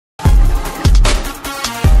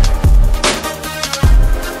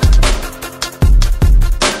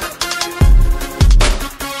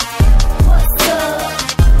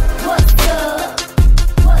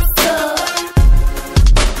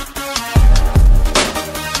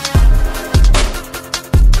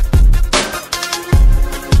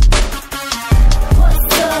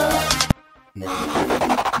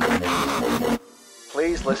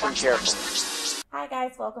Cheers. Hi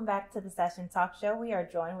guys, welcome back to the Session Talk Show. We are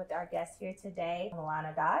joined with our guest here today,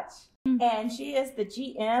 Maulana Dotch, and she is the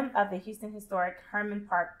GM of the Houston Historic Herman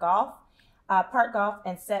Park Golf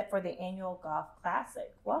and set for the annual Golf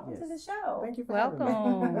Classic. Welcome to the show. Thank you for having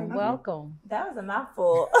me. Welcome. That was a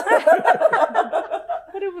mouthful.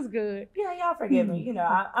 But it was good. Yeah, y'all forgive me. You know,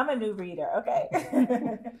 I'm a new reader. Okay.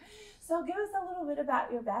 So give us a little bit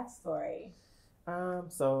about your backstory.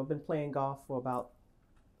 So I've been playing golf for about,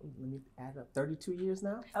 let me add up, 32 years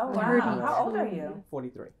now. Oh, wow. How old are you?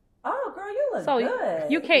 43. Oh, girl, you look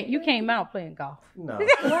good. You came out playing golf. No.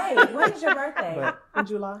 Right. When's your birthday? But in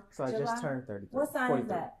July, so July? I just turned 33. What sign 43. is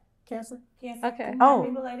that? Cancer. Cancer. Okay. Oh.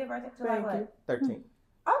 Happy belated birthday. July Thank what? you. 13.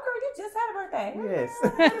 Oh, girl, you just had a birthday.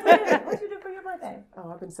 Yes. What you do for your birthday?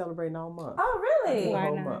 Oh, I've been celebrating all month. Oh, really? The Why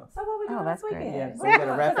whole not? month. So what we doing that's this great. weekend? Yeah, so we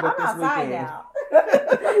gotta wrap it up I'm this outside weekend. now.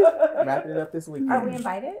 Wrapping it up this weekend. Are we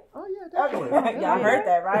invited? Oh, yeah, definitely. Okay. Y'all heard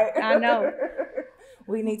that, right? I know.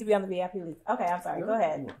 We need to be on the VIP list. Okay, I'm sorry. Go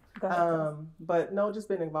ahead. Go ahead. But no, just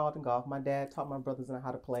been involved in golf. My dad taught my brothers and I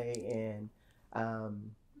how to play, and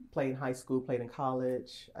played in high school, played in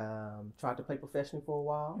college, tried to play professionally for a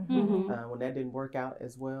while. Mm-hmm. When that didn't work out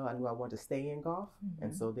as well, I knew I wanted to stay in golf.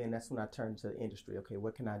 And so then that's when I turned to the industry. Okay,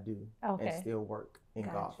 what can I do and still work in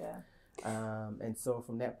golf? And so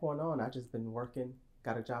from that point on, I've just been working,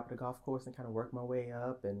 got a job at the golf course and kind of worked my way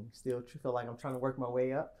up, and still feel like I'm trying to work my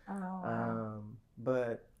way up. Oh, wow.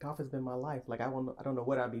 But golf has been my life. Like I don't know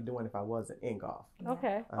what I'd be doing if I wasn't in golf.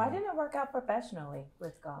 Okay. Why didn't it work out professionally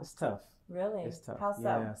with golf? It's tough. Really? It's tough. How so?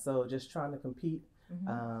 Yeah. So just trying to compete.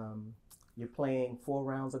 You're playing 4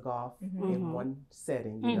 rounds of golf in one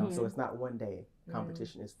setting, you know, so it's not one day.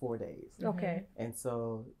 Competition is 4 days. Okay. And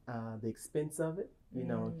so the expense of it, you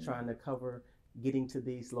know, trying to cover getting to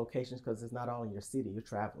these locations, because it's not all in your city, you're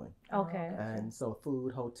traveling. Okay. And so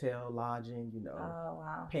food, hotel, lodging, you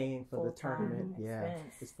know, paying for the tournament.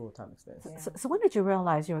 Expense. It's full-time expense. Yeah. So when did you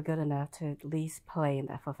realize you were good enough to at least play in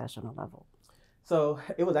that professional level? So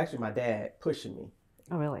it was actually my dad pushing me.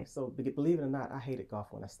 Oh, really? So believe it or not, I hated golf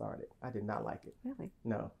when I started. I did not like it. Really?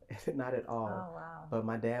 No, not at all. Oh, wow. But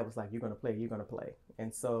my dad was like, you're going to play.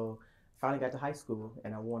 And so finally got to high school,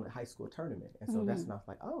 and I won a high school tournament. And so that's when I was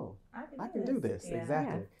like, oh, I can do this. Yeah.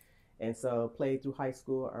 Exactly. Yeah. And so played through high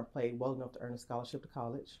school, or played well enough to earn a scholarship to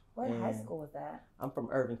college. What high school was that? I'm from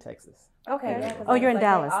Irving, Texas. Okay. Yeah. Oh, you're in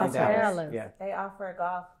Dallas. That's Dallas. Yeah. They offer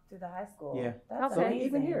golf through the high school. Yeah. That's So amazing.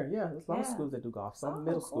 even here, there's a lot of schools that do golf. Some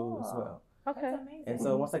middle school as well. Okay. That's amazing. And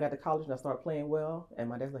so once I got to college and I started playing well, and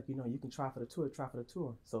my dad's like, you know, you can try for the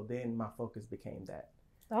tour. So then my focus became that.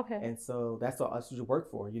 Okay. And so that's what you work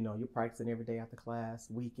for. You know, you're practicing every day after class,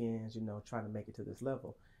 weekends, you know, trying to make it to this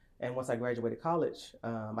level. And once I graduated college,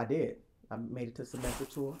 I did. I made it to semester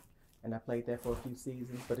tour, and I played there for a few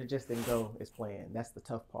seasons, but it just didn't go as planned. That's the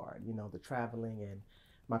tough part, you know, the traveling, and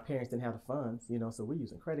my parents didn't have the funds, you know, so we're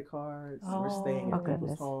using credit cards, we're staying at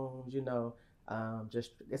people's homes, you know.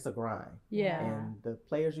 Just it's a grind. Yeah. And the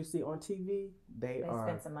players you see on TV, they are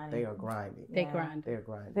spend some money. they are grinding. They grind. They're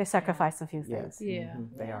grinding. They sacrifice a few things. Yeah.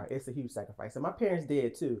 They are. It's a huge sacrifice. And my parents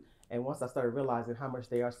did too. And once I started realizing how much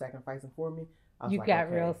they are sacrificing for me, I was You like, got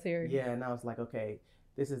okay. real serious. Yeah, and I was like, okay,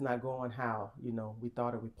 this is not going how, you know, we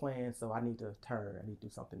thought it we planned, so I need to turn. I need to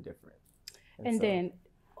do something different. And so, then,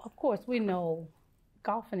 of course, we know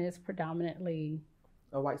golfing is predominantly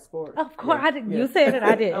a white sport. Of course, Yeah. I did. You said it.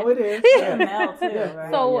 I did. Oh, it is. Yeah. Male too,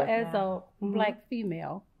 right? So, Yeah. as a Black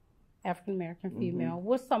female, African American female,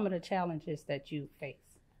 what's some of the challenges that you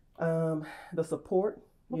face? The support.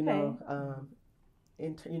 You Okay. know,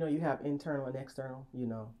 you know, you have internal and external, you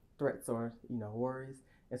know, threats or, you know, worries.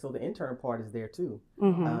 And so the internal part is there too.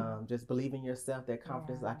 Just believing yourself, that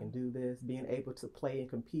confidence, I can do this, being able to play and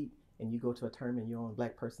compete. And you go to a tournament, you're the only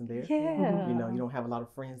Black person there. Yeah. You know, you don't have a lot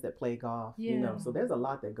of friends that play golf. You know, so there's a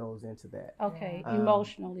lot that goes into that. Okay.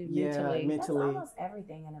 Emotionally, mentally. That's almost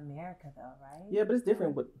everything in America, though, right? Yeah, but it's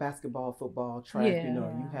different with basketball, football, track. Yeah. You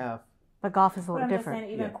know, you have. But golf is a little But I'm different. just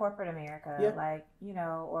saying, even corporate America, like, you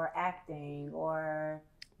know, or acting, or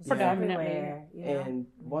Predominantly. everywhere. You know? And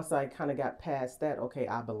once I kind of got past that, okay,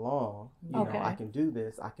 I belong. You know, I can do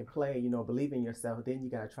this. I can play. You know, believe in yourself. Then you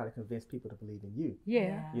got to try to convince people to believe in you.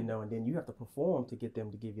 Yeah. You know, and then you have to perform to get them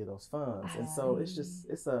to give you those funds. And so it's just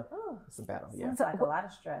it's a battle. Yeah. It's like a lot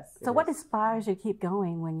of stress. So what inspires you to keep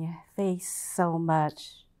going when you face so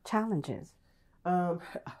much challenges?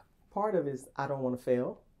 Part of it is I don't want to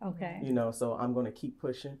fail. Okay. You know, so I'm going to keep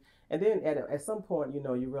pushing. And then at some point, you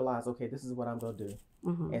know, you realize, okay, this is what I'm going to do.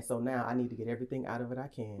 And so now I need to get everything out of it I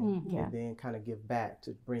can, and then kind of give back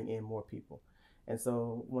to bring in more people. And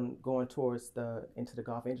so when going towards into the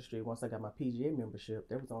golf industry, once I got my PGA membership,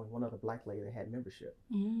 there was only one other black lady that had membership.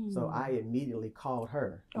 So I immediately called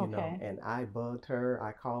her, you know, and I bugged her.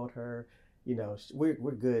 I called her. You know,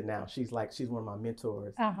 we're good now. She's one of my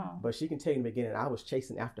mentors. But she can tell you in the beginning, I was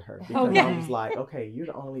chasing after her because I was like, okay, you're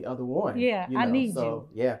the only other one. Yeah, you know? I need so,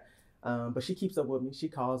 you. Yeah. But she keeps up with me. She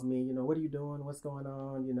calls me, you know, what are you doing? What's going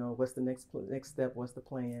on? You know, what's the next step? What's the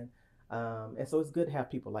plan? And so it's good to have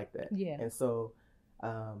people like that. Yeah. And so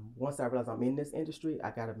once I realized I'm in this industry, I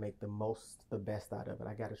got to make the best out of it.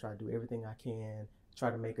 I got to try to do everything I can, try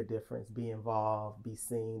to make a difference, be involved, be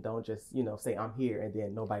seen. Don't just, you know, say I'm here and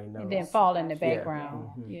then nobody knows. And then fall in the background.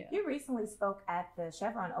 Yeah. You recently spoke at the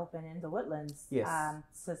Chevron Open in the Woodlands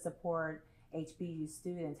to support HBU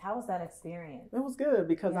students. How was that experience? It was good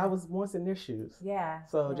because I was once in their shoes. Yeah.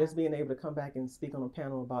 So just being able to come back and speak on a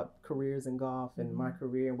panel about careers in golf and my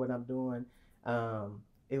career and what I'm doing,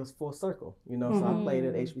 it was full circle, you know. So I played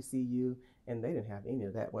at HBCU and they didn't have any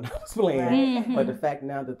of that when I was playing. But the fact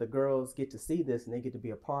now that the girls get to see this and they get to be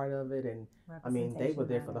a part of it, and I mean, they were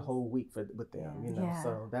there for the whole week with them, you know.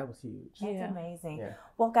 So that was huge. That's amazing. Yeah.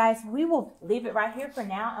 Well, guys, we will leave it right here for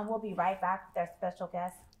now, and we'll be right back with our special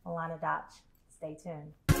guest, Maulana Dotch. Stay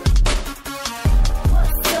tuned.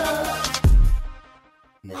 What's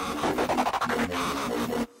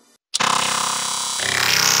up?